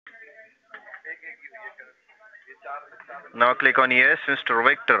Now click on yes, Mr.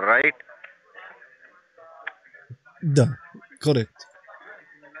 Victor, right? Da, correct.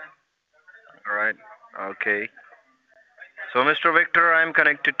 Right. Okay. So, Mr. Victor, I'm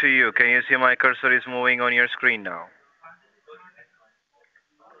connected to you. Can you see my cursor is moving on your screen now?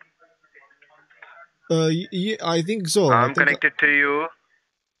 Yeah, I think so. I I'm think connected to you.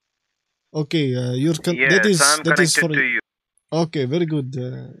 okay. That Yes, is I'm for. connected to you. Okay, very good.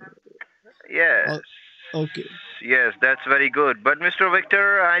 Yes. Uh, okay. Yes, that's very good. But Mr.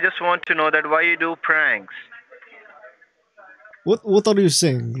 Victor, I just want to know that why you do pranks. What are you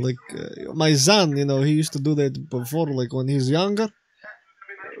saying? Like my son, he used to do that before, like when he's younger.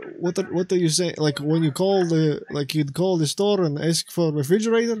 What are you saying? Like when you call you'd call the store and ask for a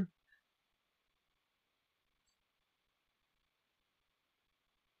refrigerator.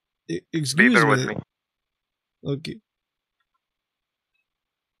 Be Excuse bear with me. me. Okay.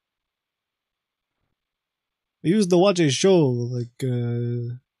 I used to watch a show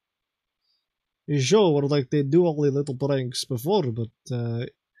where like they do all the little pranks before, but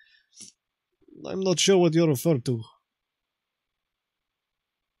I'm not sure what you refer to.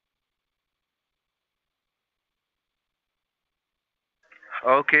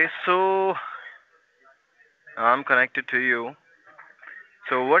 Okay, so I'm connected to you.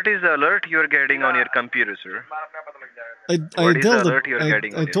 So what is the alert you're getting on your computer, sir? I What is the tell the alert you're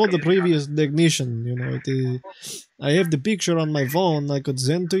getting I on your told the computer? previous technician, I have the picture on my phone. I could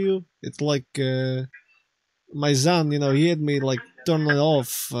send to you. It's like my son, he had me like turn it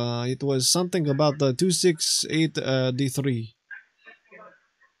off. It was something about the 268 D3.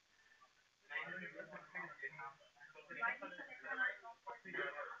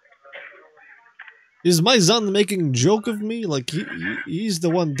 Is my son making joke of me? Like he's the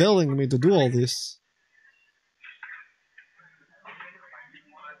one telling me to do all this.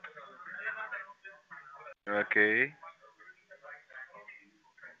 Okay.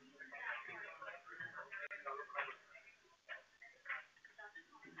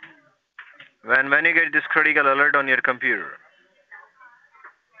 When you get this critical alert on your computer.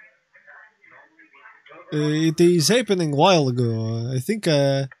 It is happening a while ago. I think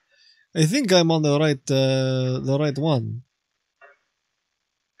I'm on the right one.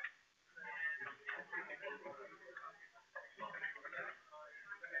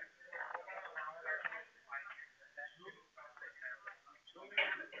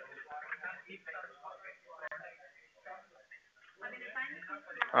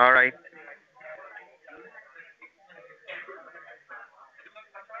 All right.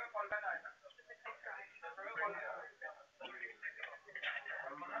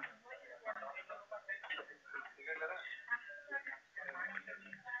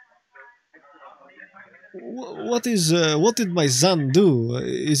 What did my son do?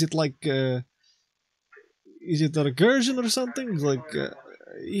 Is it a recursion or something? Like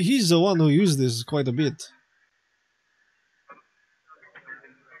he's the one who used this quite a bit.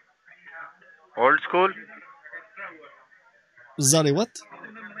 Old school? Sorry, what?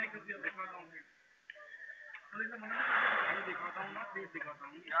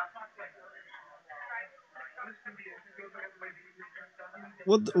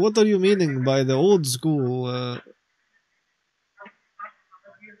 What are you meaning by the old school?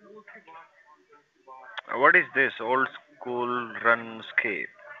 What is this old school runscape?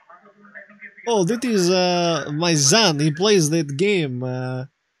 Oh, that is my son. He plays that game. I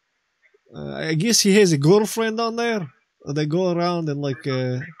guess he has a girlfriend on there. They go around and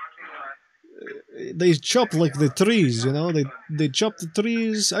they chop like the trees. They chop the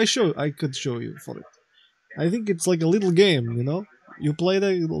trees. I could show you for it. I think it's like a little game. You play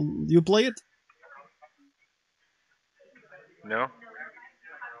it. No?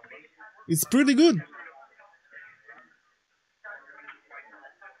 It's pretty good.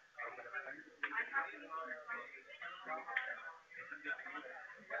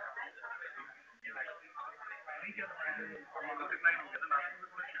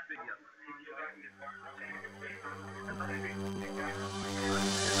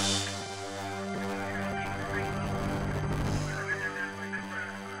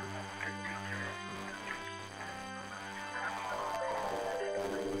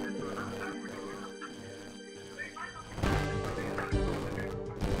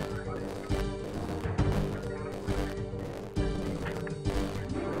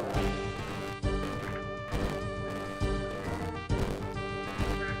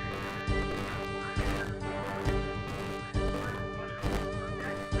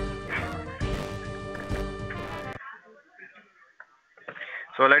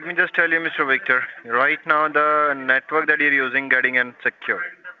 So let me just tell you, Mr. Victor, right now the network that you're using getting insecure.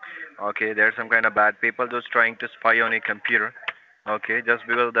 Okay, there's some kind of bad people just trying to spy on your computer. Okay, just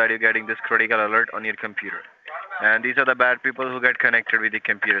because of that you're getting this critical alert on your computer. And these are the bad people who get connected with the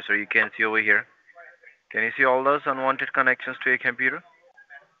computer. So you can see over here. Can you see all those unwanted connections to your computer?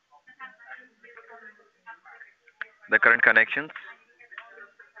 The current connections.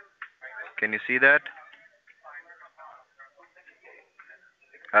 Can you see that?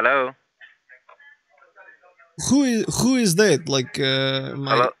 Hello? Who is that? Like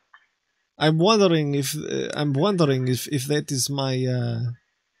my Hello? I'm wondering if that is my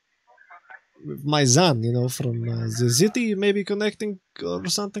son, from the city, maybe connecting or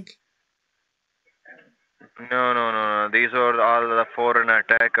something. No, no, no, no. These are all the foreign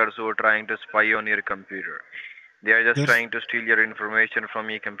attackers who are trying to spy on your computer. They are just There's trying to steal your information from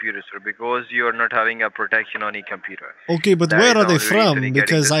your computer, sir, because you are not having a protection on your computer. okay, but That where is are the they only reason from? you're getting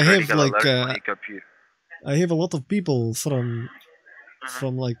Because this I have critical like alert on your computer. I have a lot of people from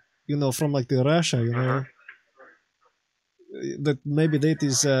like from like the Russia, Uh-huh. that maybe that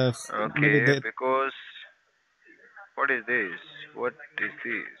is maybe Okay, that. because what is this? What is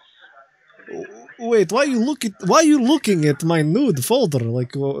this? Wait, why you looking at my nude folder?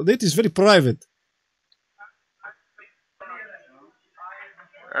 Like that is very private.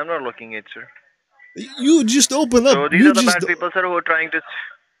 I'm not looking at, sir. You just open up. So these You are the just bad people, sir, who are trying to.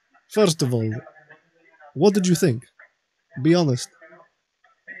 First of all, what did you think? Be honest.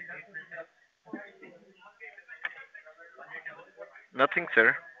 Nothing,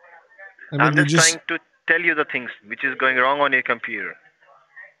 sir. I mean, I'm you just just trying to tell you the things which is going wrong on your computer.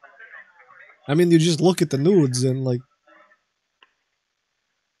 I mean, you just look at the nudes and like,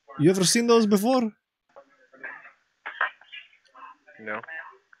 you ever seen those before? You know.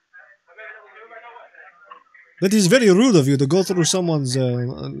 That is very rude of you to go through someone's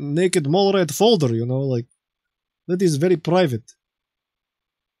naked mole rat folder. Like that is very private.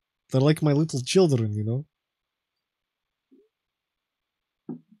 They're like my little children.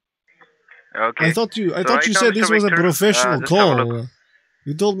 I Okay. thought you, I So thought right you now, said Mr. this was a Victor, professional just have a look. call.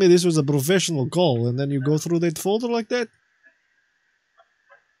 You told me this was a professional call, and then you go through that folder like that.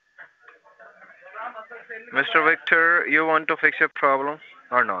 Mr. Victor, you want to fix your problem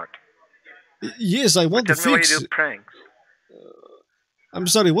or not? Yes, I But want to tell me why you fix. do pranks. I'm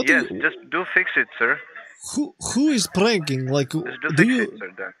sorry. What do Yes, you? just do fix it, sir. Who is pranking? Like, Just do do fix it, you?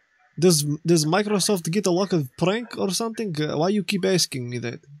 sir. Then. Does Microsoft get a lot of prank or something? Why you keep asking me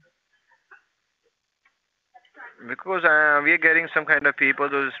that? Because we are getting some kind of people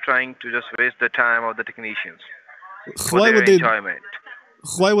who's trying to just waste the time of the technicians for Why their would they? enjoyment.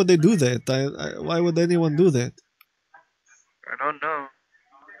 Why would they do that? Why would anyone do that? I don't know.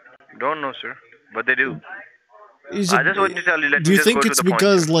 Don't know, sir. But they do. Is it? I just want to tell you, let Do me you just think go to it's the point,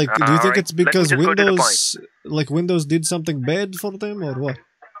 sir. because like? Do you think Alright? it's Let me because just go to the point. Windows did something bad for them or what?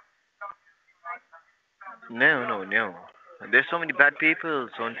 No, no, no. There's so many bad people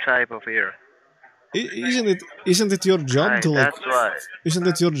on type of here. Isn't it your job Right, to like? that's why. Isn't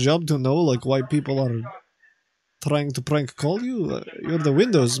it your job to know like why people are trying to prank call you? You're the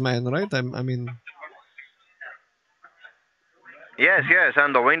Windows man, right? I mean, Yes, yes,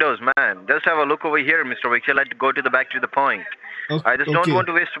 I'm the Windows man. Just have a look over here, Mr. Victor. Let's go to the back to the point. I just don't okay. want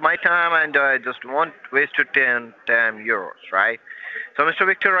to waste my time, and I just want waste to 10 euros, right? So, Mr.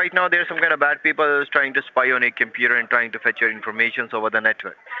 Victor, right now there's some kind of bad people who's trying to spy on your computer and trying to fetch your information over the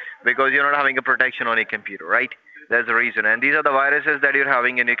network because you're not having a protection on your computer, right? That's the reason. And these are the viruses that you're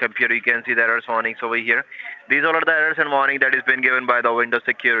having in your computer. You can see the errors warnings over here. These all are the errors and warning that is been given by the Windows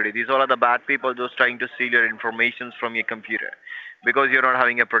security. These all are the bad people just trying to steal your information from your computer because you're not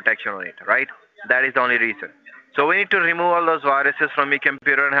having a protection on it, right? That is the only reason. So we need to remove all those viruses from your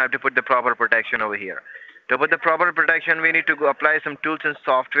computer and have to put the proper protection over here. To put the proper protection, we need to go apply some tools and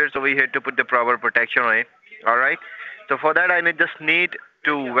softwares over here to put the proper protection on it. All right. So for that, I just need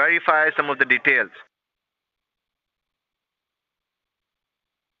to verify some of the details.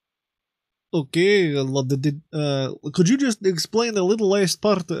 Okay, could you just explain the little last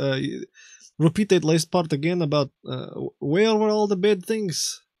part? Repeat that last part again about where were all the bad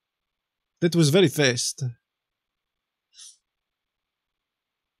things? That was very fast.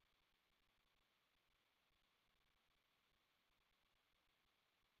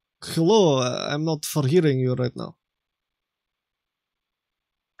 Hello, I'm not for hearing you right now.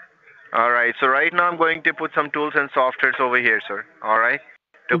 All right. So right now, I'm going to put some tools and softwares over here, sir. All right.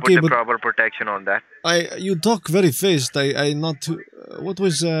 To put Okay, the but proper protection on that. you talk very fast. I not. What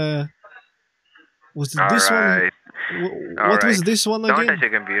was it All this one? right. All What right. was this one Don't touch again?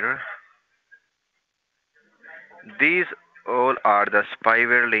 your computer. These all are the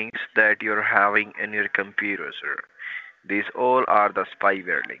spyware links that you're having in your computer, sir. These all are the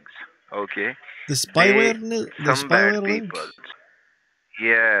spyware links. Okay. They The some bad spyware link. people.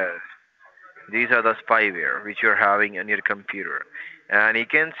 Yes. These are the spyware which you're having on your computer. And you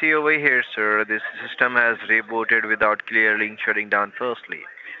can see over here, sir, this system has rebooted without clearly shutting down firstly.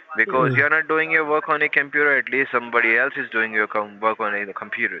 Because Uh, you're not doing your work on a computer, at least somebody else is doing your work on the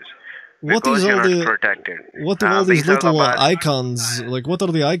computers. what Because is you're all not the protected. what do all these These are the little bad. icons like? What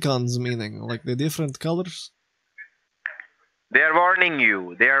are the icons meaning? Like the different colors? They are warning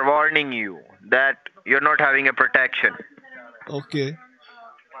you. They are warning you that you're not having a protection. Okay,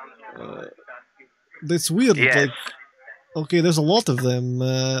 uh, that's weird. Yes. Like, okay, there's a lot of them.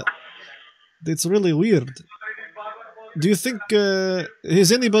 That's really weird. Do you think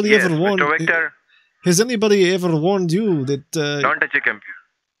has anybody Yes, ever Mr. warned? Victor, Has anybody ever warned you that? don't touch your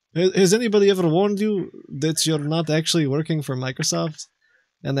computer. Has anybody ever warned you that you're not actually working for Microsoft,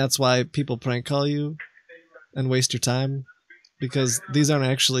 and that's why people prank call you and waste your time? Because these aren't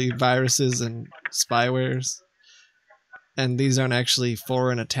actually viruses and spywares, and these aren't actually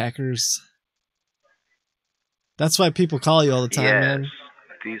foreign attackers. That's why people call you all the time, Yes. man.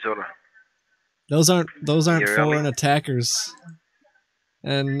 These are. Those aren't You really? foreign attackers,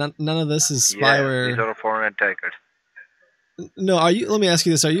 and none of this is Yes, these spyware. are foreign attackers. No, are you? Let me ask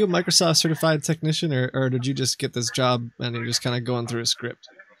you this: are you a Microsoft certified technician, or did you just get this job and you're just kind of going through a script?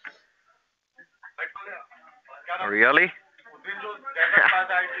 Really?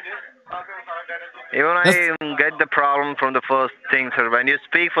 Even That's I get the problem from the first thing, sir. When you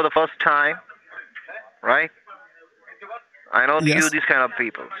speak for the first time, right? I know you, yes. these kind of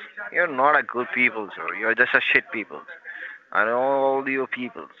people. You're not a good people, sir. You're just a shit people. I know all you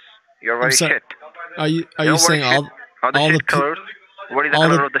peoples. You're I'm very sorry. shit. Are You you know what is saying shit? Are the all the shit pe- colors? What is the all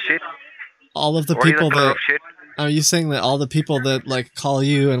the color of the shit? all of the What is the people color of that shit? are you saying that all the people that like call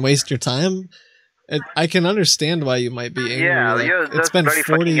you and waste your time? I can understand why you might be angry. Yeah, Like you're it's just been very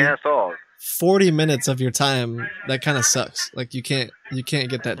fucking 40 asshole. 40 minutes of your time. That kind of sucks. Like you can't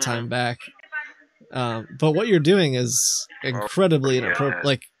get that Hmm. time back. But what you're doing is Oh, incredibly inappropriate. yes.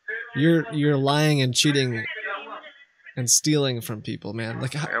 Like you're lying and cheating and stealing from people, man.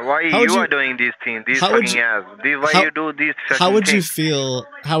 Like Why how would you are you doing these things? These how would fucking you ass. These why how you do these how fucking would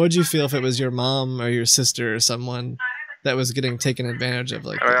you things? feel if it was your mom or your sister or someone that was getting taken advantage of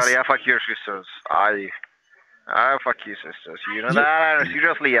like Really, this? I fuck your sisters. I fuck you sisters. You know You that?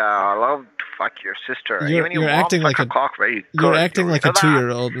 Seriously, I love to fuck your sister. you're Even your you're mom acting suck like a a cock very you're good. acting You like a know that?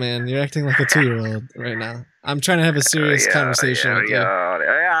 2-year-old, man. You're acting like a 2-year-old right now. I'm trying to have a serious conversation with you.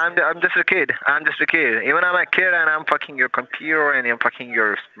 I'm just a kid. I'm just a kid. Even I'm a kid and I'm fucking your computer and I'm fucking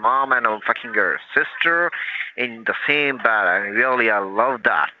your mom and I'm fucking your sister in the same bed. And really, I love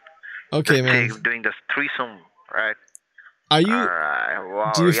that. Just Okay, man. doing this threesome, right? Are you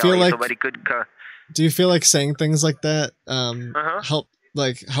Alright. do Wow, you feel really, it's a like very good. saying things like that Uh-huh.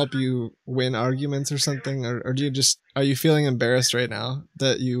 help you win arguments or something, or do you just are you feeling embarrassed right now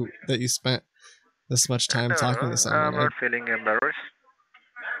that you spent this much time No, talking to someone? I'm not feeling embarrassed.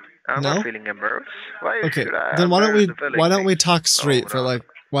 I'm not No? feeling embarrassed. Why Okay. should I Then embarrass the why feeling don't things? we talk No, straight for no, like no.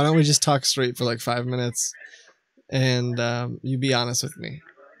 why don't we just talk straight for like 5 minutes and you be honest with me.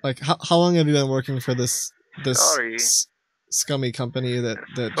 Like how long have you been working for this Sorry. scummy company that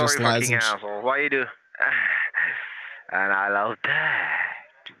just Sorry, lies fucking and asshole. Why you do? And I love that.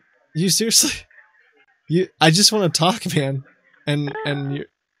 you seriously you I just want to talk, man. And you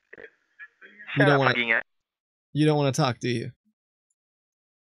Shut don't up, want to fucking ass. you don't want to talk, do you?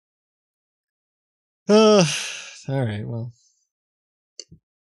 Uh, all right, well.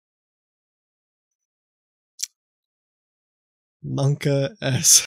 Monka S.